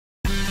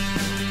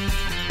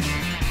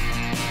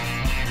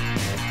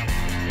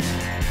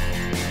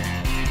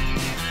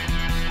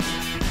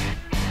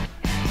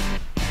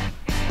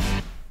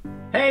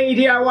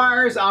Hey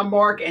DIYers, I'm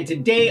Mark, and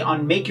today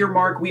on Make Your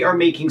Mark, we are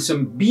making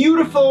some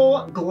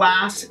beautiful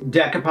glass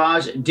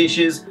decoupage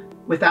dishes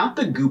without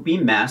the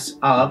goopy mess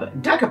of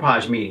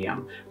decoupage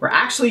medium. We're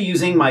actually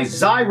using my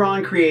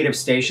Xyron Creative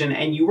Station,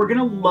 and you are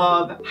gonna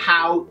love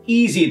how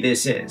easy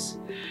this is.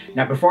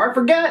 Now, before I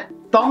forget,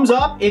 thumbs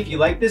up if you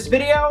like this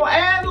video,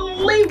 and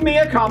leave me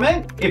a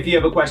comment if you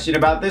have a question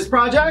about this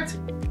project,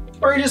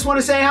 or you just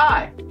wanna say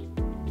hi.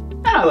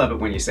 And I love it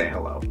when you say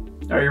hello.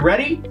 Are you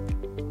ready?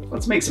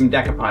 Let's make some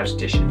decoupage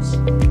dishes.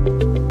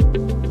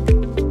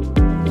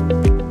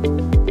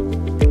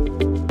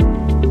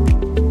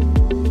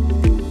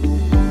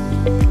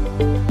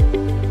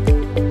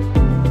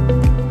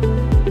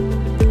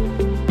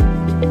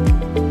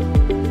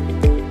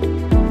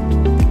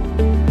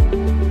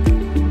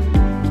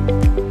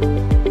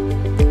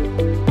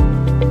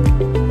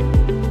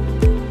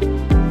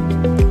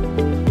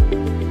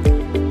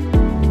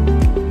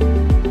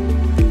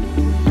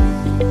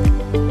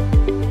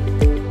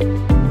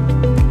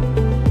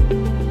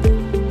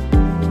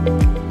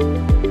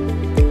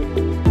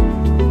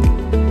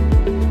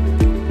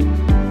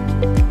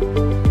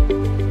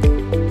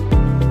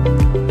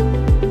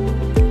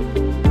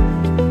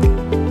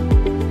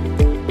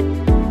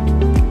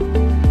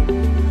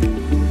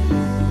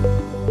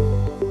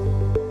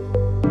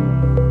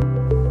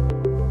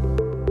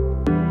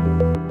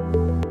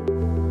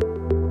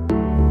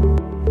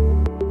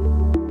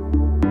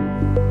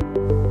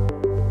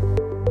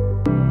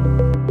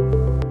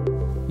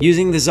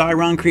 Using the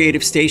Xyron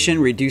Creative Station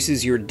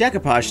reduces your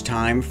decoupage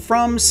time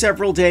from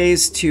several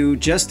days to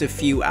just a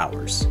few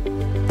hours.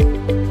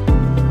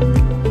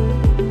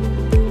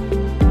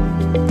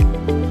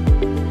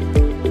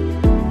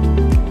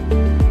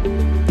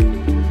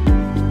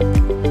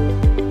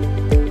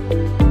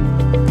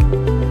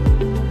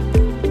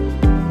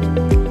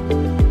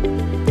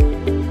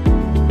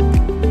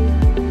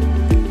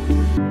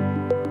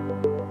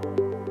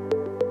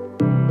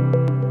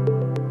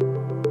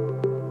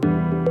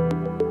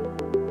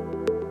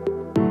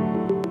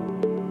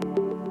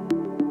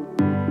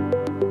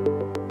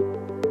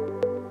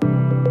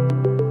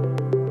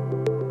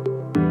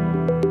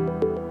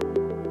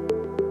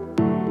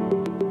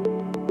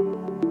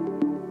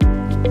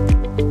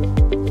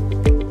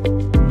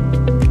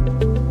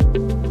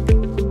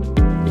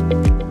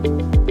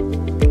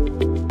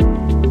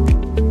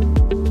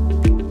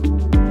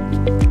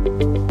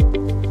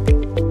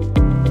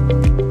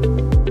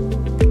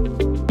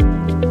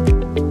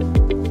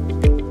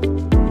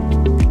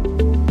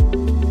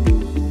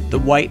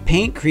 White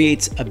paint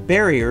creates a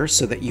barrier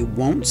so that you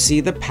won't see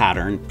the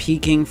pattern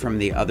peeking from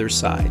the other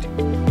side.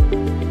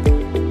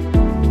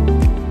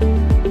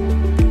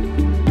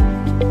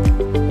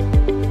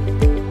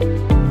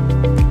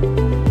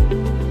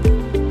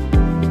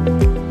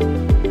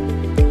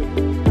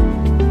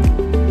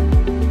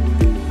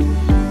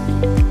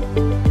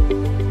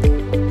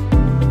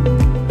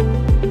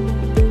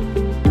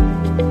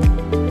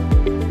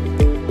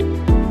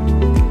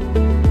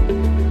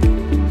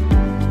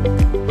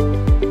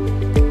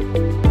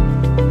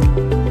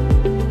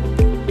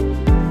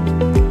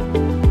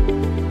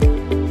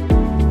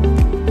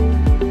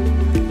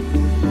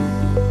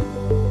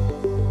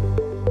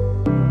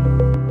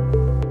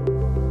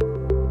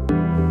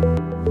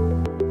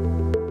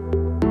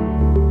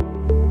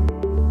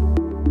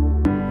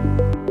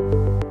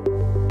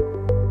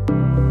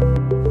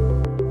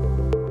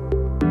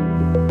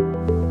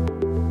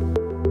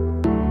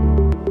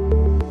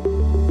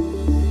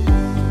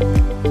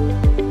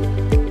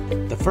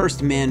 The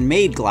first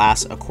man-made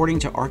glass, according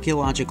to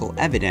archaeological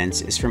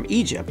evidence, is from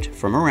Egypt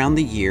from around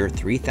the year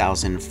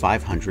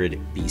 3500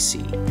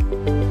 BC.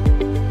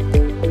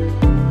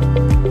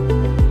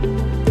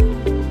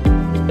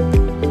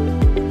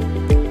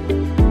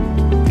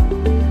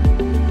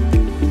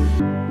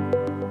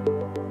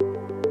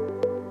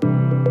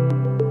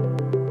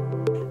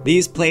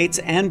 These plates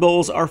and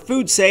bowls are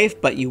food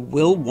safe, but you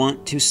will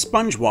want to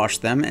sponge wash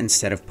them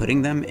instead of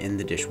putting them in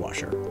the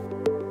dishwasher.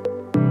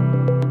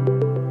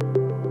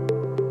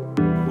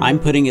 I'm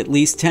putting at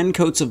least 10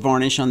 coats of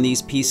varnish on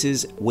these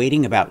pieces,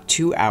 waiting about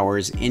 2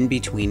 hours in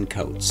between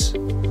coats.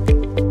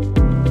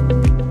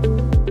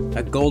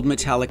 A gold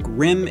metallic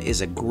rim is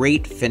a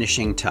great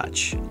finishing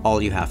touch.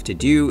 All you have to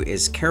do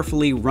is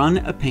carefully run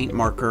a paint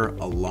marker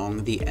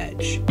along the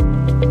edge.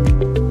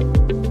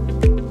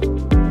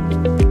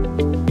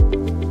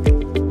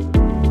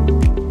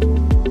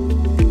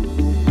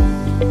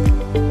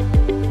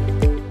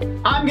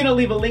 I'm gonna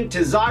leave a link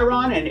to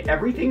Xyron and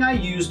everything I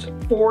used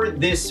for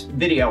this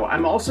video.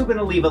 I'm also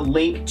gonna leave a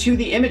link to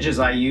the images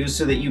I used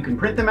so that you can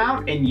print them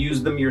out and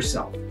use them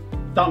yourself.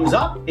 Thumbs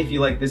up if you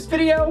like this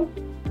video,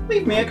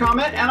 leave me a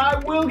comment and I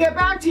will get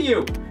back to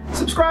you.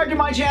 Subscribe to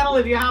my channel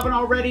if you haven't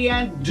already,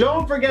 and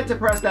don't forget to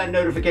press that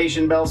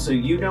notification bell so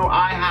you know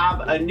I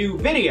have a new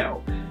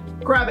video.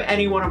 Grab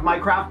any one of my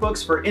craft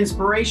books for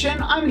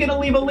inspiration. I'm gonna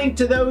leave a link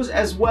to those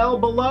as well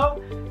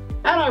below,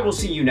 and I will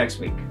see you next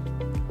week.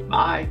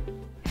 Bye.